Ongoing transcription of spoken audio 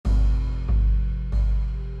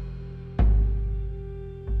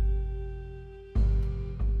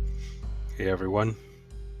Hey everyone,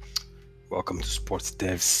 welcome to Sports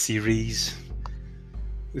Dev Series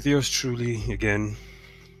with yours truly. Again,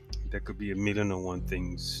 there could be a million and one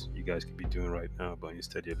things you guys could be doing right now, but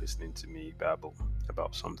instead you're listening to me babble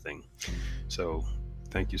about something. So,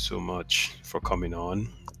 thank you so much for coming on,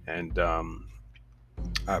 and I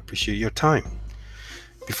appreciate your time.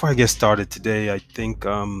 Before I get started today, I think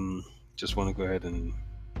just want to go ahead and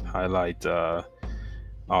highlight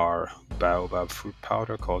our baobab fruit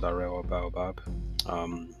powder called Arewa Baobab.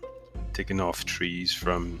 Um, Taken off trees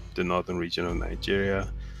from the northern region of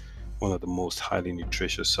Nigeria, one of the most highly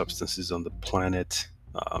nutritious substances on the planet,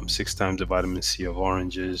 six times the vitamin C of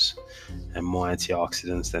oranges, and more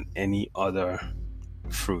antioxidants than any other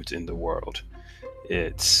fruit in the world.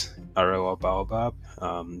 It's Arewa Baobab.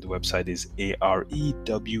 The website is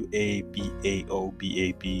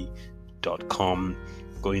arewabaobab.com.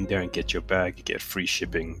 Go in there and get your bag. You get free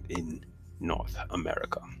shipping in North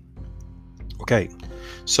America. Okay,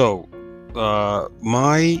 so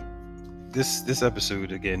my this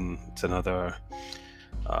episode again, it's another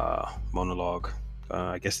monologue.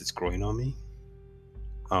 I guess it's growing on me.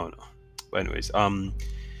 I don't know. But anyways,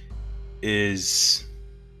 is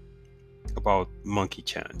about monkey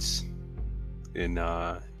chants in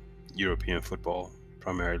European football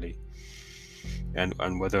primarily,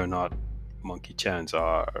 and whether or not monkey chants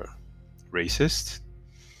are racist.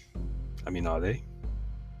 I mean, are they?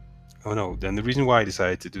 Oh no. Then the reason why I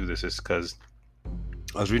decided to do this is because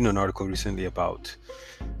I was reading an article recently about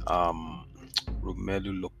um,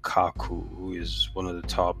 Romelu Lukaku, who is one of the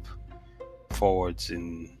top forwards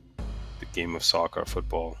in the game of soccer,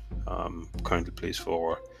 football. Currently plays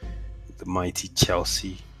for the mighty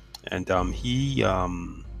Chelsea, and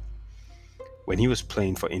when he was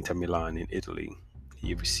playing for Inter Milan in Italy,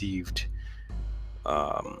 he received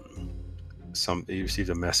um, he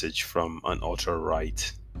received a message from an ultra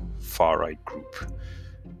right, far right group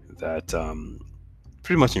that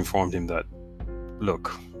pretty much informed him that,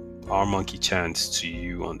 look, our monkey chants to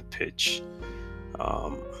you on the pitch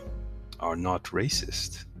um, are not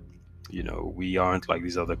racist. You know, we aren't like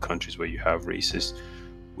these other countries where you have racists.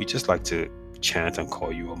 We just like to chant and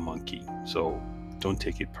call you a monkey. So don't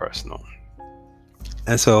take it personal.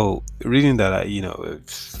 And so reading that,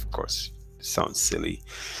 of course, it sounds silly,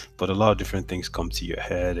 but a lot of different things come to your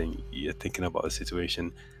head and you're thinking about the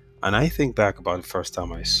situation. And I think back about the first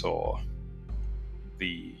time I saw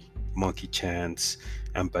the monkey chants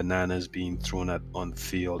and bananas being thrown at on the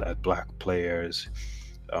field at black players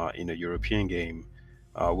in a European game.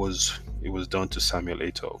 Was It was done to Samuel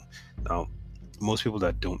Eto'o. Now, most people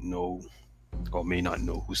that don't know or may not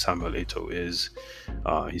know who Samuel Eto'o is,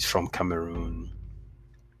 he's from Cameroon.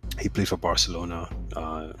 He played for Barcelona.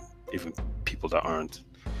 Even people that aren't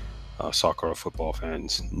soccer or football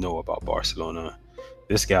fans know about Barcelona.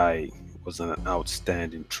 This guy was an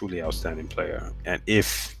outstanding, truly outstanding player. And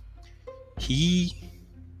if he,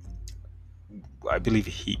 I believe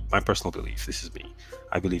my personal belief, this is me,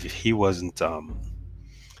 I believe if he wasn't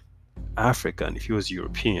African, if he was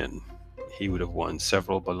European, he would have won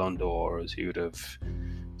several Ballon d'Ors. He would have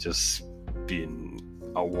just been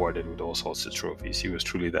awarded with all sorts of trophies. He was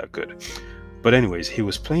truly that good. But anyways, he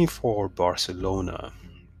was playing for Barcelona,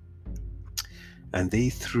 and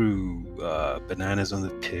they threw bananas on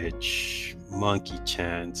the pitch, monkey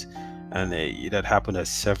chants, and that happened at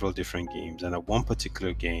several different games. And at one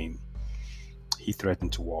particular game, he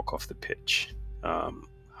threatened to walk off the pitch,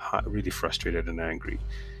 really frustrated and angry,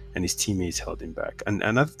 and his teammates held him back. And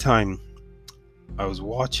at the time, I was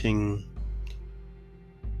watching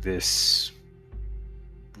this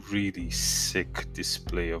really sick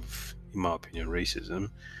display of, in my opinion, racism,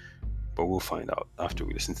 but we'll find out after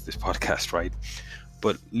we listen to this podcast, right?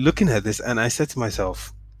 But looking at this, and I said to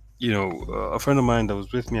myself, a friend of mine that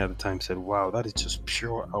was with me at the time said, wow, that is just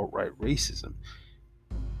pure outright racism.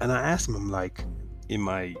 And I asked him, I'm like, am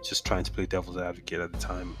I just trying to play devil's advocate at the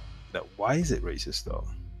time, that why is it racist though?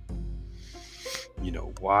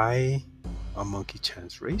 Why are monkey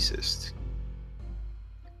chants racist?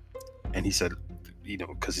 And he said,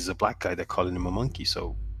 because he's a black guy, they're calling him a monkey,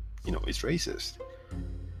 so it's racist.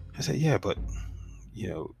 I said, yeah, but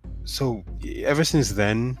so ever since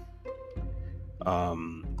then,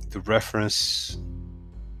 the reference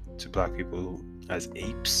to black people as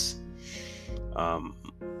apes,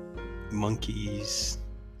 monkeys,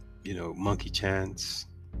 monkey chants,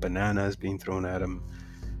 bananas being thrown at them,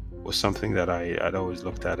 was something that I'd always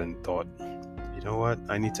looked at and thought, you know what,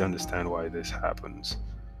 I need to understand why this happens.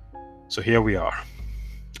 So here we are,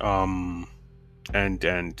 and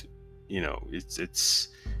it's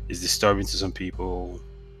disturbing to some people.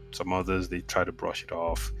 Some others, they try to brush it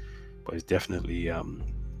off, but it's definitely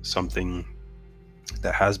something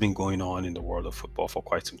that has been going on in the world of football for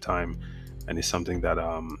quite some time, and it's something that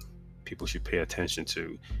people should pay attention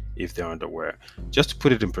to if they're unaware. Just to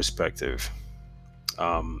put it in perspective,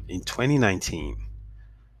 in 2019,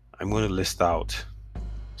 I'm going to list out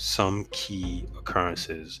some key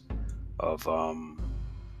occurrences of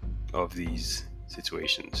these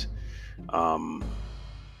situations. Um,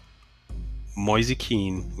 Moise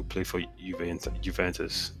Kean, who played for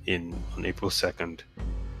Juventus on April 2nd,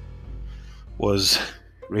 was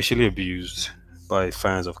racially abused by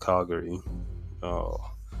fans of Calgary, uh,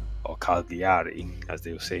 or Cagliari, as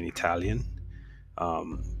they will say in Italian,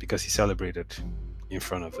 because he celebrated in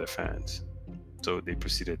front of their fans. So they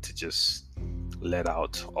proceeded to just let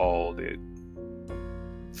out all the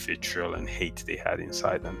vitriol and hate they had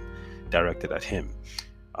inside them, directed at him.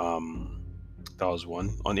 That was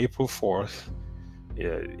one. On April 4th,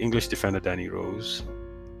 English defender Danny Rose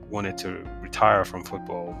wanted to retire from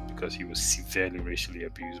football because he was severely racially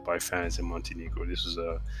abused by fans in Montenegro. This was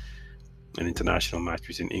an international match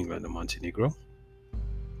between England and Montenegro.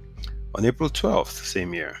 On April 12th,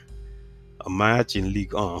 same year, a match in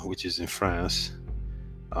Ligue 1, which is in France,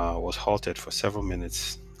 was halted for several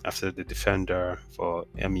minutes after the defender for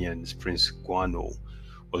Amiens, Prince Guano,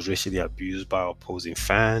 was racially abused by opposing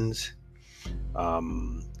fans.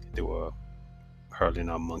 They were hurling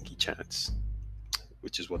out monkey chants,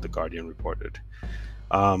 which is what the Guardian reported.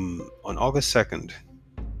 On August 2nd,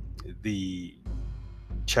 the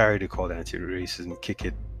charity called Anti-Racism Kick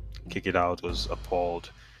It Out was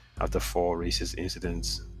appalled after 4 racist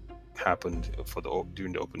incidents happened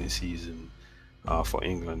during the opening season for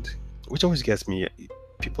England, which always gets me.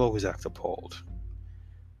 People always act appalled,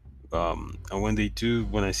 and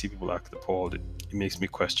when I see people act appalled, it makes me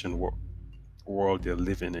question what world they're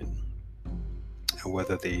living in and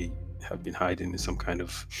whether they have been hiding in some kind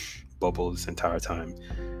of bubble this entire time.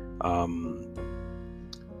 On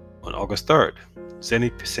August 3rd,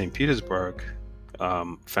 St. Petersburg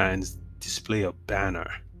fans display a banner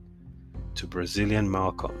to Brazilian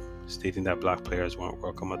Malcolm stating that black players weren't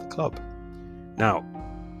welcome at the club. Now,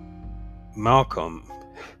 Malcolm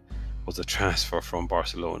was a transfer from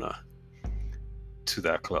Barcelona to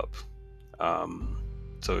that club.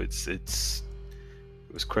 So it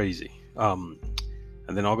was crazy. And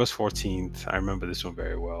then August 14th, I remember this one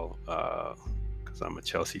very well because I'm a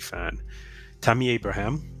Chelsea fan. Tammy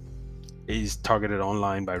Abraham is targeted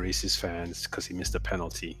online by racist fans because he missed a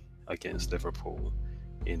penalty against Liverpool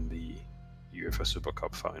in the UEFA Super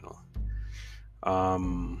Cup final.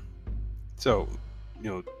 So,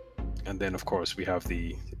 and then of course we have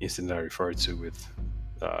the incident I referred to with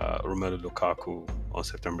Romelu Lukaku on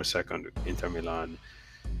September 2nd, Inter Milan.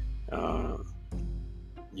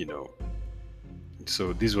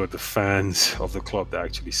 So these were the fans of the club that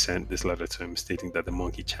actually sent this letter to him stating that the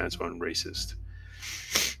monkey chants weren't racist.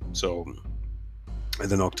 So, and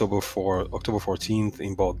then October 14th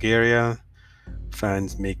in Bulgaria,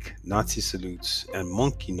 fans make Nazi salutes and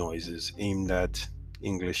monkey noises aimed at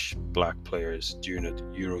English black players during a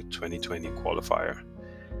Euro 2020 qualifier.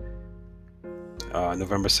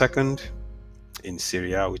 November 2nd in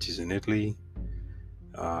Syria, which is in Italy,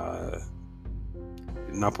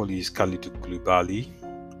 Napoli's Kalidou Koulibaly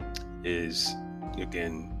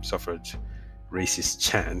suffered racist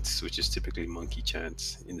chants, which is typically monkey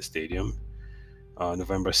chants, in the stadium.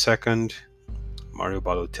 November 2nd, Mario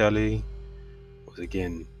Balotelli was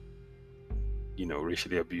again,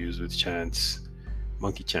 racially abused with chants,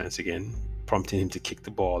 monkey chants again, prompting him to kick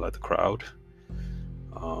the ball at the crowd.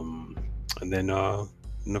 And then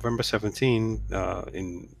November 17,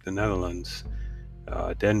 in the Netherlands,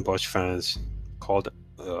 Den Bosch fans called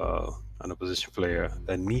an opposition player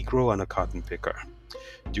a Negro and a cotton picker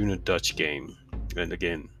during a Dutch game. And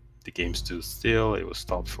again, the game stood still. It was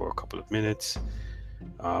stopped for a couple of minutes.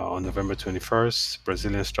 On November 21st,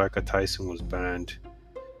 Brazilian striker Tyson was banned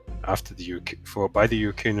by the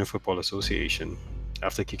Ukrainian Football Association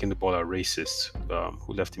after kicking the ball at racists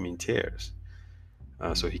who left him in tears.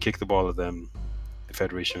 So he kicked the ball at them. The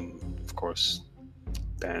federation, of course,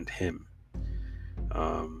 banned him.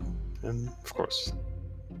 And of course,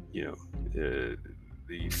 the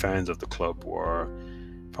fans of the club were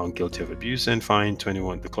found guilty of abuse and fined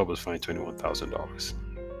the club was fined $21,000.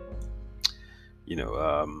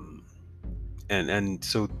 And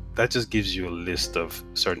so that just gives you a list of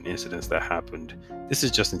certain incidents that happened. This is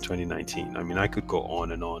just in 2019. I mean, I could go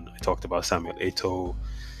on and on. I talked about Samuel Eto'o.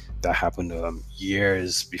 That happened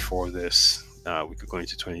years before this. We could go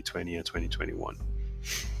into 2020 and 2021.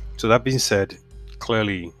 So that being said,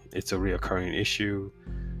 clearly it's a reoccurring issue.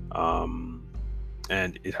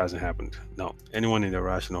 and it hasn't happened. Now, anyone in their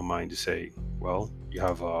rational mind to say, well, you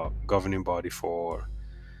have a governing body for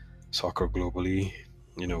soccer globally.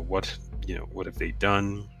 What have they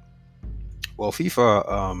done? Well,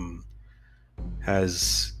 FIFA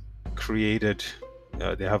has created.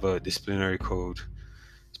 They have a disciplinary code.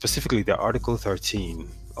 Specifically, the Article 13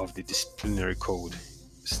 of the disciplinary code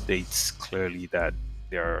states clearly that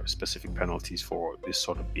there are specific penalties for this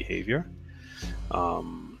sort of behavior.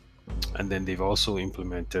 Um, and then they've also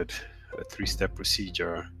implemented a three-step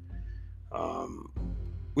procedure, um,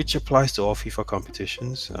 which applies to all FIFA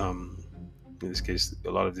competitions. In this case,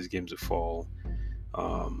 a lot of these games will fall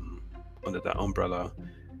um, under that umbrella,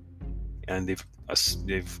 and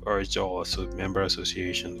they've urged all member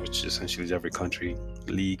associations, which essentially is every country,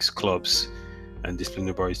 leagues, clubs, and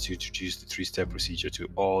disciplinary bodies, to introduce the three-step procedure to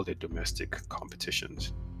all their domestic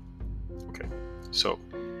competitions. Okay, so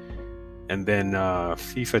and then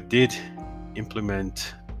FIFA did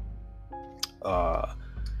implement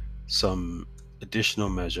some additional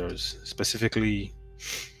measures. Specifically,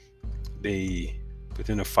 they put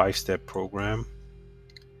in a five-step program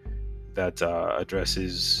that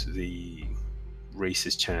addresses the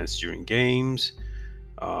racist chants during games.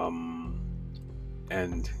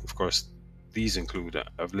 And of course, these include,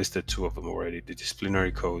 I've listed two of them already: the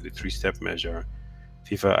disciplinary code, the three-step measure,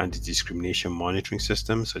 FIFA anti-discrimination monitoring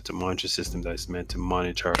system. So it's a monitoring system that is meant to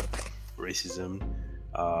monitor racism,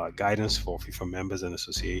 guidance for FIFA members and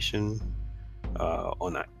association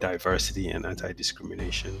on diversity and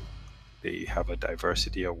anti-discrimination. They have a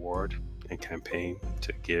diversity award and campaign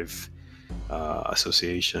to give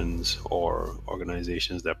associations or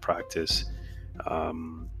organizations that practice, I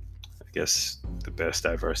guess, the best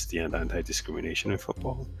diversity and anti-discrimination in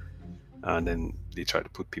football. And then they try to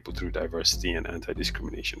put people through diversity and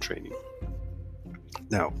anti-discrimination training.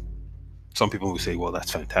 Now, some people will say, well,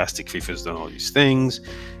 that's fantastic. FIFA's done all these things,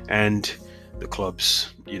 and the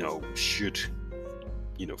clubs, should,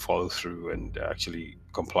 follow through and actually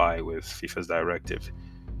comply with FIFA's directive.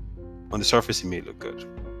 On the surface, it may look good,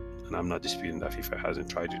 and I'm not disputing that FIFA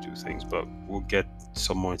hasn't tried to do things, but we'll get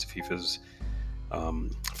some more into FIFA's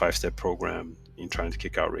five-step program in trying to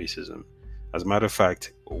kick out racism. As a matter of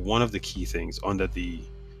fact, one of the key things under the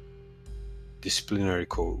disciplinary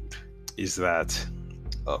code is that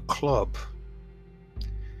a club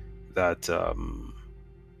that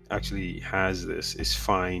actually has this is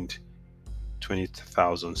fined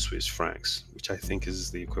 20,000 Swiss francs, which I think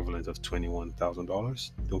is the equivalent of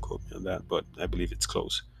 $21,000. Don't quote me on that, but I believe it's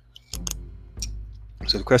close.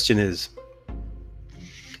 So the question is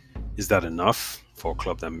that enough for a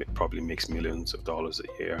club that probably makes millions of dollars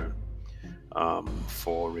a year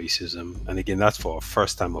for racism? And again, that's for a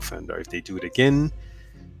first-time offender. If they do it again,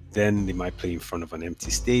 then they might play in front of an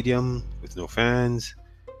empty stadium with no fans.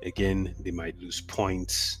 Again, they might lose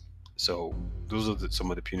points. So those are some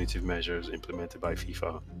of the punitive measures implemented by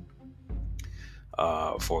FIFA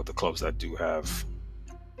for the clubs that do have,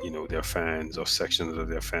 their fans or sections of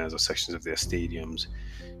their fans or sections of their stadiums,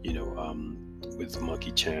 with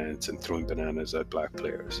monkey chants and throwing bananas at black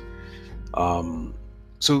players.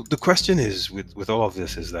 So the question is, with all of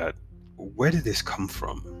this, is that where did this come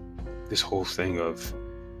from? This whole thing of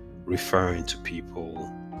referring to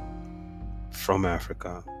people from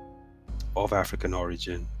Africa, of African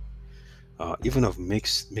origin, even of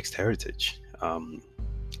mixed heritage,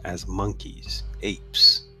 as monkeys,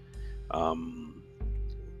 apes,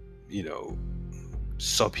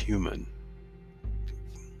 subhuman.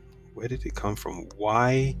 Where did it come from?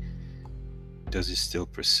 Why does it still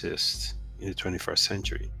persist in the 21st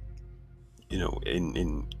century?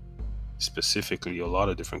 In specifically a lot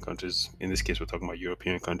of different countries. In this case, we're talking about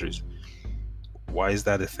European countries. Why is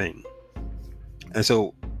that a thing? And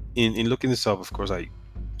so in looking this up, of course, I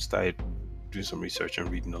started doing some research and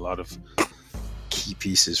reading a lot of key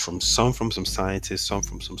pieces from some scientists, some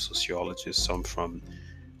from some sociologists, some from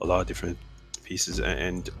a lot of different pieces.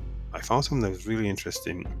 And I found something that was really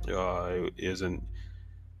interesting. Is an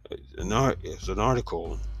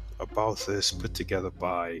article about this put together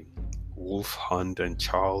by Wolf Hunt and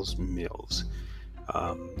Charles Mills.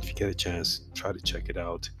 If you get a chance, try to check it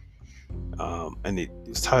out. And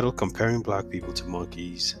it's titled "Comparing Black People to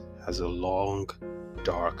Monkeys Has a Long,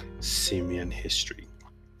 Dark Simian History."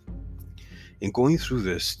 In going through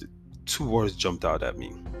this, two words jumped out at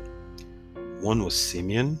me. One was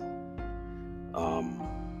simian,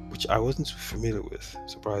 which I wasn't familiar with.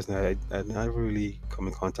 Surprisingly, I'd never really come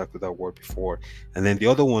in contact with that word before. And then the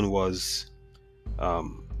other one was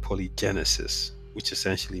polygenesis, which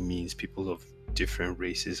essentially means people of different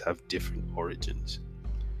races have different origins.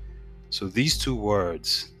 So these two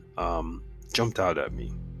words jumped out at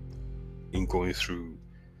me. in going through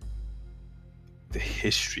the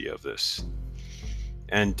history of this.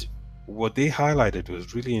 And what they highlighted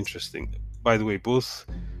was really interesting. By the way, both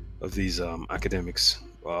of these academics,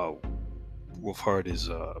 Wolf Hart is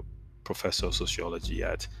a professor of sociology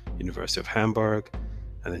at University of Hamburg,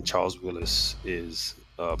 and then Charles Willis is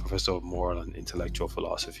a professor of moral and intellectual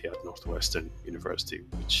philosophy at Northwestern University,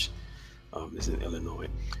 which is in Illinois.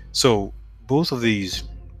 So both of these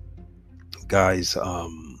guys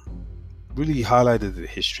really highlighted the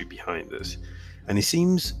history behind this, and it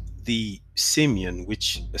seems the simian,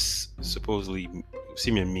 which supposedly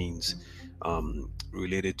simian means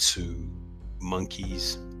related to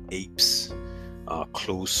monkeys, apes,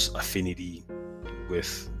 close affinity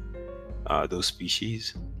with those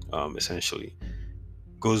species, essentially,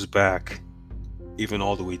 goes back even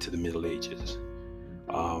all the way to the Middle Ages.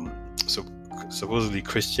 So supposedly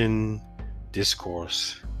Christian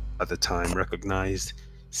discourse at the time recognized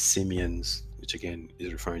simians, which again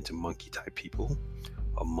is referring to monkey type people,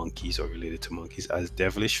 or monkeys or related to monkeys, as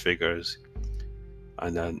devilish figures,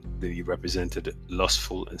 and then they represented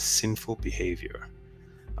lustful and sinful behavior.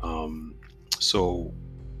 So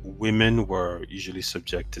women were usually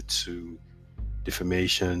subjected to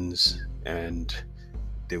defamations, and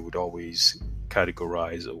they would always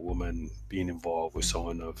categorize a woman being involved with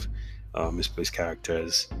someone of misplaced character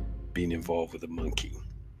as being involved with a monkey.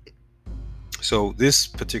 So this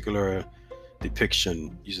particular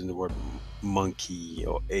depiction using the word monkey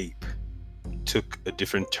or ape took a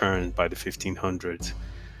different turn by the 1500s,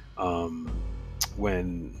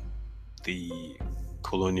 when the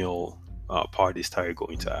colonial parties started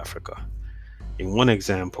going to Africa. In one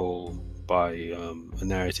example, by a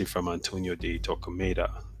narrative from Antonio de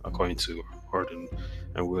Torquemada, according to Horton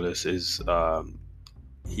and Willis, is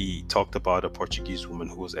he talked about a Portuguese woman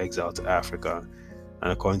who was exiled to Africa,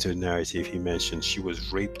 and according to the narrative, he mentioned she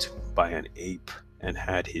was raped by an ape and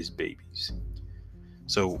had his babies.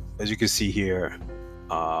 So, as you can see here,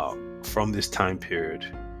 from this time period,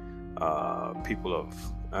 people of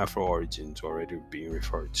Afro origins were already being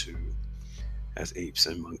referred to as apes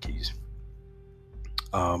and monkeys.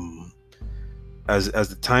 As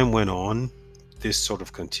the time went on, this sort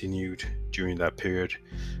of continued during that period,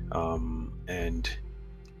 and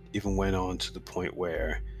even went on to the point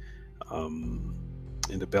where,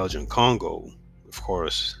 in the Belgian Congo, of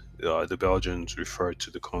course, the Belgians referred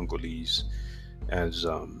to the Congolese as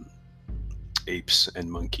apes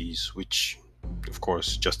and monkeys, which of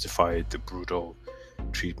course justified the brutal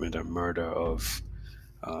treatment and murder of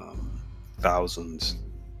thousands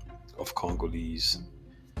of Congolese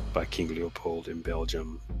by King Leopold in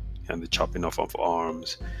Belgium, and the chopping off of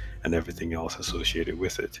arms and everything else associated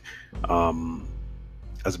with it.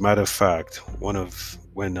 As a matter of fact, when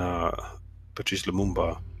Patrice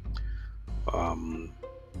Lumumba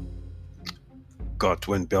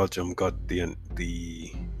when Belgium got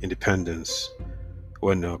the independence,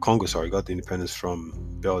 when Congo, sorry, got the independence from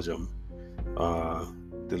Belgium,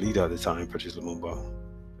 the leader at the time, Patrice Lumumba,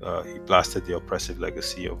 he blasted the oppressive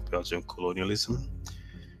legacy of Belgian colonialism,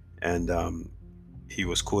 and he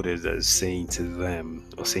was quoted as saying to them,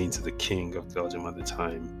 or saying to the king of Belgium at the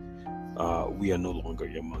time, "We are no longer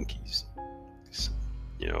your monkeys." So,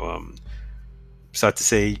 sad to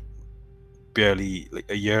say, barely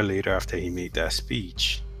like a year later after he made that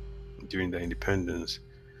speech during the independence,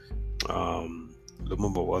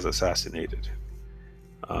 Lumumba was assassinated,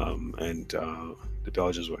 and the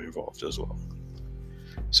Belgians were involved as well.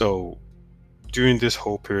 So during this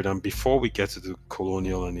whole period, and before we get to the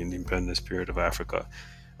colonial and independence period of Africa,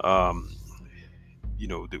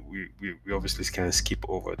 we obviously can't skip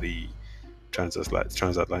over the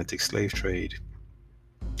transatlantic slave trade,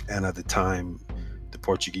 and at the time, the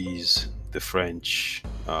Portuguese, the French,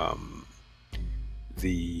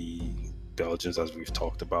 the Belgians, as we've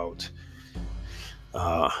talked about,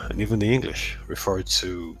 and even the English referred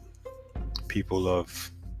to people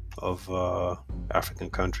of African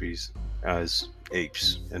countries as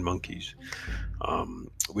apes and monkeys,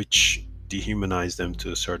 which dehumanized them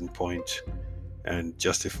to a certain point and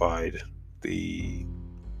justified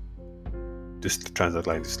this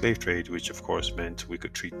transatlantic slave trade, which of course meant we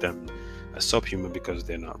could treat them as subhuman because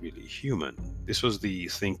they're not really human. This was the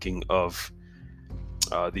thinking of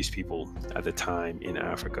these people at the time in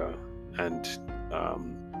Africa, and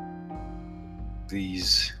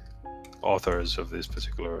these authors of this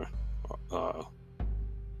particular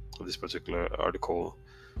article,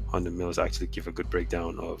 Hunter Mills, actually give a good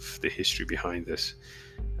breakdown of the history behind this,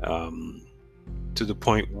 to the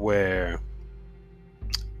point where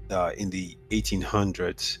in the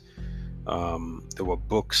 1800s there were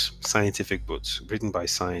books, scientific books written by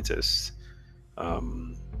scientists,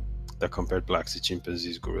 that compared blacks to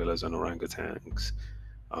chimpanzees, gorillas, and orangutans.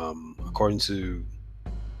 According to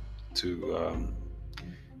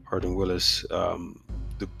Harding Willis,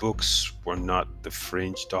 the books were not the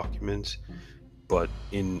fringe documents, but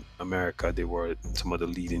in America they were some of the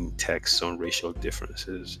leading texts on racial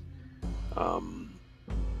differences, um,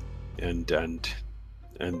 and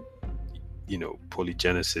and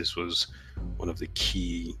polygenesis was one of the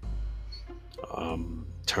key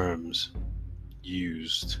terms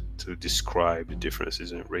used to describe the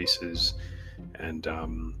differences in races, and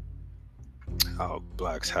how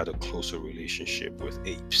blacks had a closer relationship with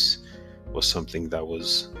apes was something that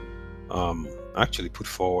was actually put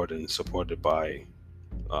forward and supported by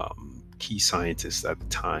key scientists at the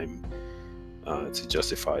time to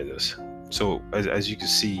justify this. So, as you can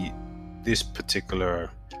see, this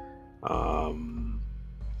particular um,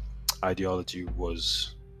 ideology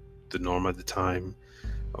was the norm at the time.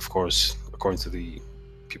 Of course, according to the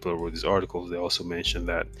people who wrote these articles, they also mentioned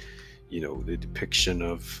that the depiction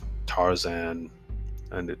of Tarzan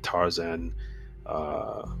and the Tarzan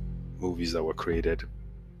uh, movies that were created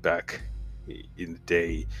back in the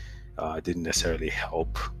day didn't necessarily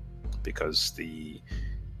help, because the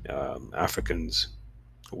Africans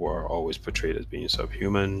were always portrayed as being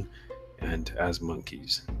subhuman and as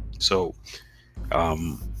monkeys. So,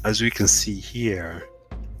 as we can see here,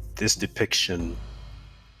 this depiction,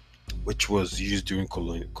 which was used during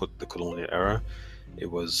the colonial era, it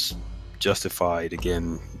was justified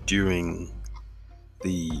again during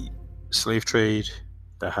the slave trade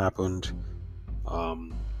that happened.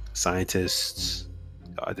 Um, Scientists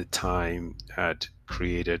at the time had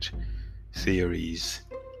created theories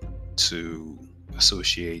to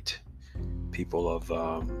associate people of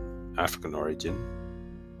African origin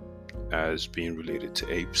as being related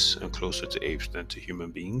to apes and closer to apes than to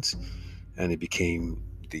human beings. And it became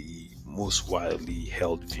the most widely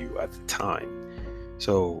held view at the time.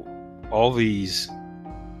 So, all these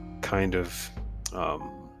kind of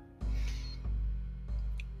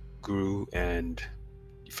grew, and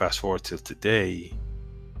fast forward till today,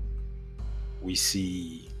 we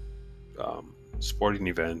see sporting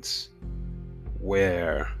events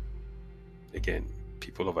where, again,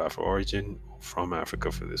 people of Afro origin, from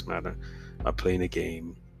Africa for this matter, are playing a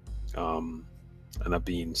game and are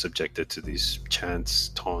being subjected to these chants,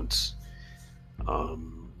 taunts,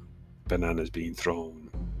 bananas being thrown,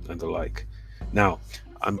 and the like. Now,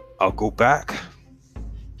 I'll go back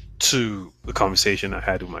to the conversation I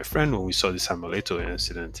had with my friend when we saw the Samuel Eto'o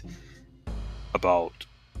incident about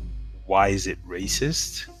why is it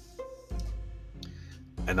racist,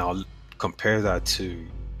 and I'll compare that to,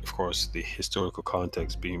 of course, the historical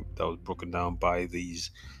context being that was broken down by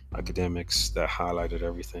these academics that highlighted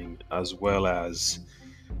everything, as well as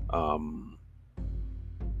um,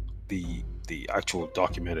 the actual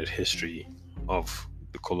documented history of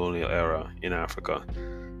the colonial era in Africa,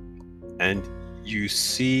 and you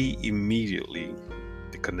see immediately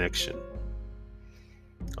the connection,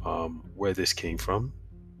 where this came from,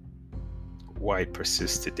 why it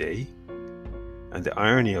persists today, and the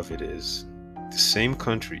irony of it is the same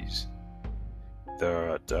countries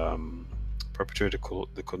that perpetrated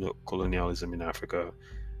the colonialism in Africa,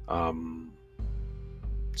 um,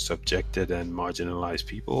 subjected and marginalized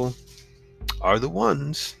people, are the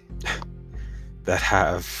ones that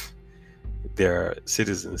have their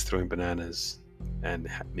citizens throwing bananas and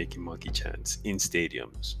making monkey chants in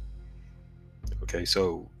stadiums. Okay,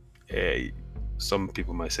 so some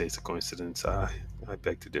people might say it's a coincidence. I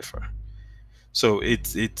beg to differ. So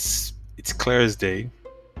it's clear as day,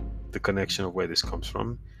 the connection of where this comes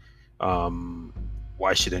from. Um,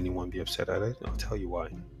 why should anyone be upset at it? I'll tell you why.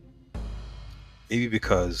 Maybe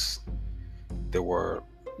because there were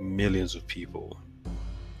millions of people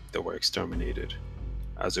that were exterminated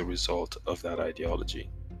as a result of that ideology.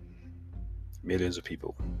 Millions of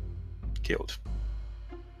people killed,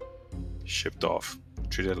 shipped off,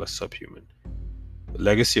 treated as subhuman. The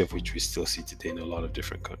legacy of which we still see today in a lot of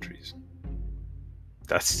different countries.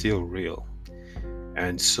 That's still real.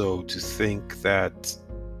 And so to think that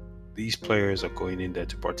these players are going in there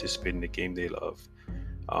to participate in the game they love,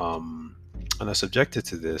 and are subjected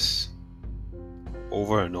to this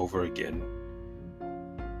over and over again,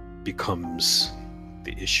 becomes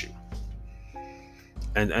the issue.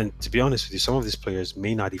 And to be honest with you, some of these players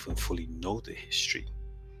may not even fully know the history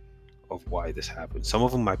of why this happened. Some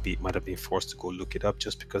of them might have been forced to go look it up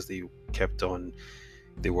just because they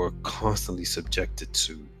were constantly subjected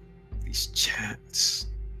to these chants,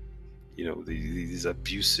 these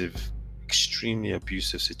abusive, extremely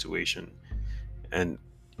abusive situation. And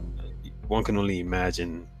one can only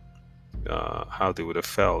imagine how they would have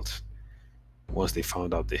felt once they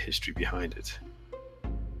found out the history behind it.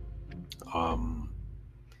 Um,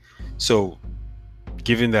 so,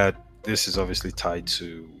 given that this is obviously tied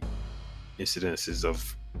to incidences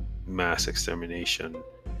of mass extermination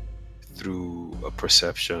through a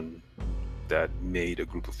perception that made a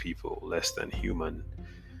group of people less than human,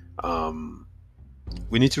 um,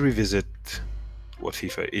 we need to revisit what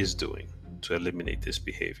FIFA is doing to eliminate this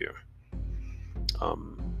behavior.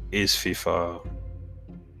 Is FIFA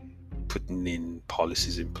putting in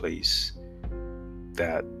policies in place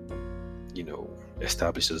that, you know,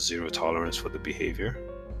 establish a zero tolerance for the behavior?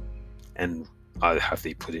 And have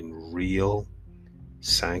they put in real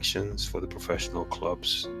sanctions for the professional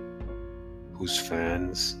clubs whose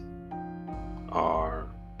fans are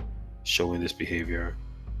showing this behavior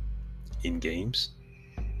in games?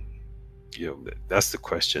 You know, that's the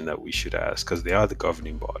question that we should ask, because they are the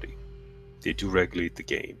governing body. They do regulate the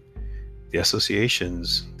game. The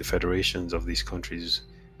associations, the federations of these countries,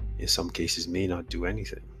 in some cases, may not do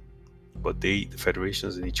anything, but the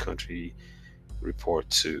federations in each country report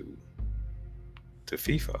to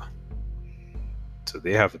FIFA. So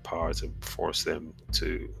they have the power to force them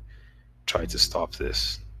to try to stop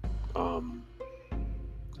this. Um,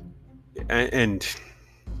 and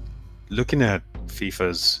looking at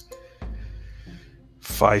FIFA's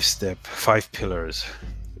five pillars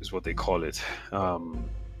is what they call it,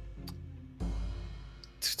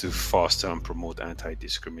 to foster and promote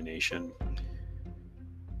anti-discrimination,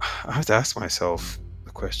 I have to ask myself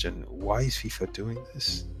the question, why is FIFA doing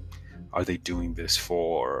this? Are they doing this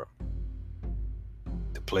for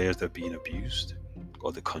the players that are being abused,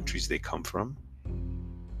 or the countries they come from,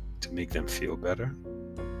 to make them feel better?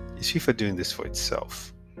 Is FIFA doing this for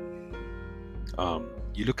itself?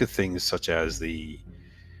 You look at things such as the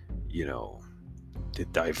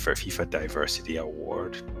FIFA Diversity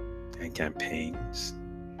Award and campaigns,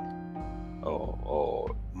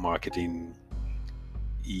 or marketing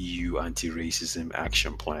EU anti-racism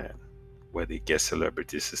action plan, where they get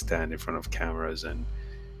celebrities to stand in front of cameras and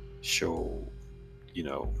show,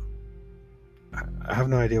 I have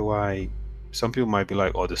no idea why. Some people might be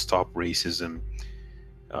like, oh, the Stop Racism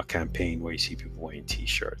campaign, where you see people wearing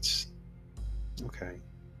t-shirts. Okay.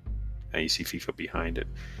 And you see FIFA behind it.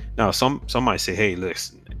 Now, some might say, hey,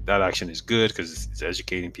 listen, that action is good because it's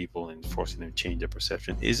educating people and forcing them to change their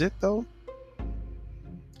perception. Is it, though?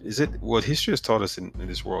 Is it? What history has taught us in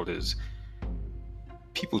this world is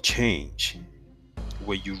people change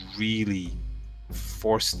where you really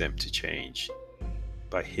force them to change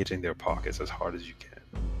by hitting their pockets as hard as you can.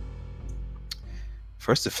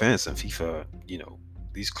 First Defense and FIFA,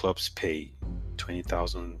 these clubs pay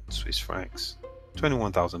 20,000 Swiss francs,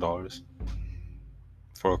 $21,000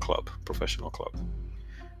 for a club, professional club.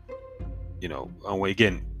 And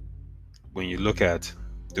again, when you look at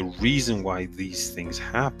the reason why these things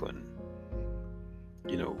happen,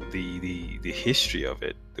 the history of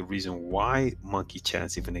it, the reason why monkey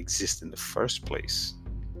chants even exist in the first place,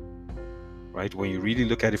 right? When you really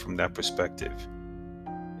look at it from that perspective,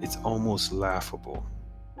 it's almost laughable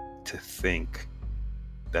to think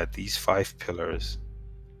that these 5 pillars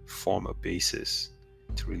form a basis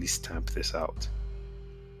to really stamp this out.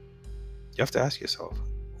 You have to ask yourself,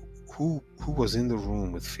 who was in the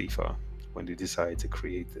room with FIFA when they decided to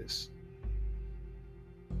create this?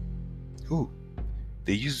 Who?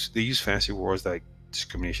 They use fancy words like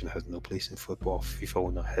discrimination has no place in football. FIFA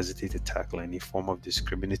will not hesitate to tackle any form of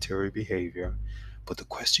discriminatory behavior. But the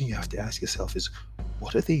question you have to ask yourself is,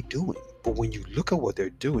 what are they doing? But when you look at what they're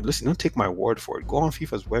doing, listen, don't take my word for it. Go on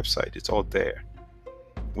FIFA's website. It's all there.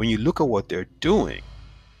 When you look at what they're doing,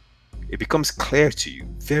 it becomes clear to you,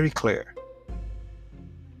 very clear,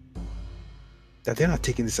 that they're not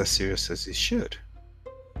taking this as serious as they should.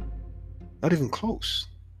 Not even close.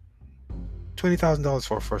 $20,000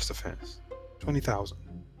 for a first offense. $20,000.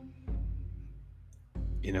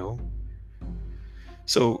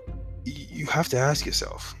 So you have to ask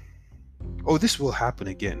yourself, oh, this will happen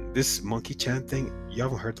again. This monkey chant thing, you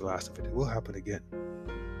haven't heard the last of it. It will happen again.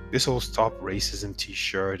 This whole Stop Racism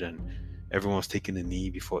t-shirt and everyone's taking a knee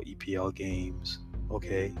before EPL games.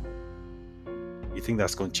 Okay. You think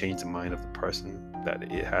that's going to change the mind of the person, that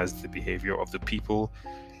it has the behavior of the people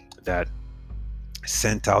that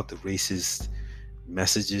sent out the racist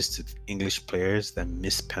messages to English players that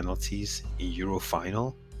missed penalties in Euro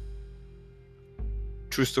final?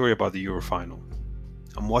 True story about the Euro final.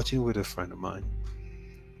 I'm watching it with a friend of mine.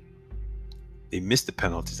 They missed the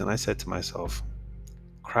penalties, and I said to myself,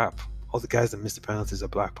 crap, all the guys that missed the penalties are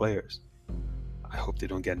black players. I hope they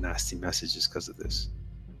don't get nasty messages because of this.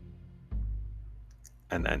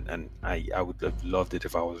 And I would have loved it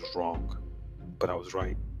if I was wrong, but I was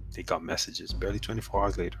right. They got messages barely 24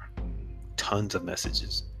 hours later. Tons of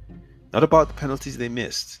messages. Not about the penalties they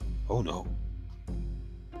missed. Oh no.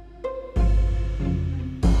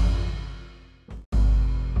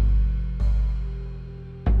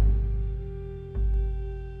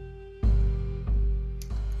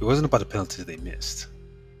 It wasn't about the penalties they missed.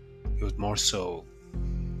 It was more so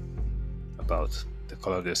about the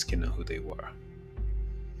color of their skin and who they were.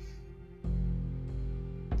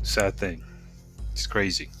 Sad thing. It's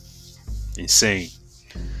crazy. Insane.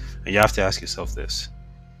 And you have to ask yourself this.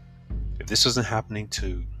 If this wasn't happening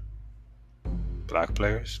to black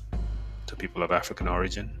players, to people of African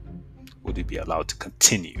origin, would it be allowed to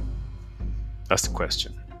continue? That's the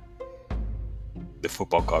question the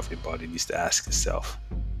football governing body needs to ask itself.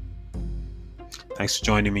 Thanks for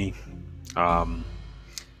joining me and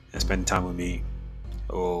spending time with me.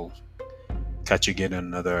 We'll catch you again in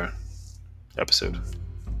another episode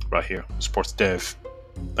right here, Sports Dev.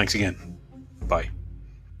 Thanks again. Bye.